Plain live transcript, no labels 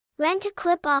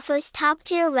Rent-Equip offers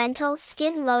top-tier rental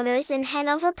skid loaders in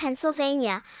Hanover,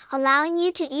 Pennsylvania, allowing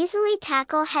you to easily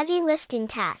tackle heavy lifting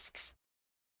tasks.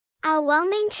 Our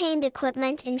well-maintained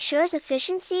equipment ensures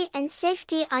efficiency and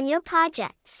safety on your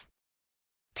projects.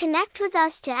 Connect with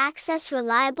us to access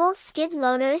reliable skid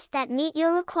loaders that meet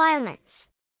your requirements.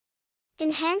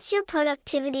 Enhance your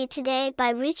productivity today by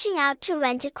reaching out to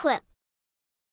Rent-Equip.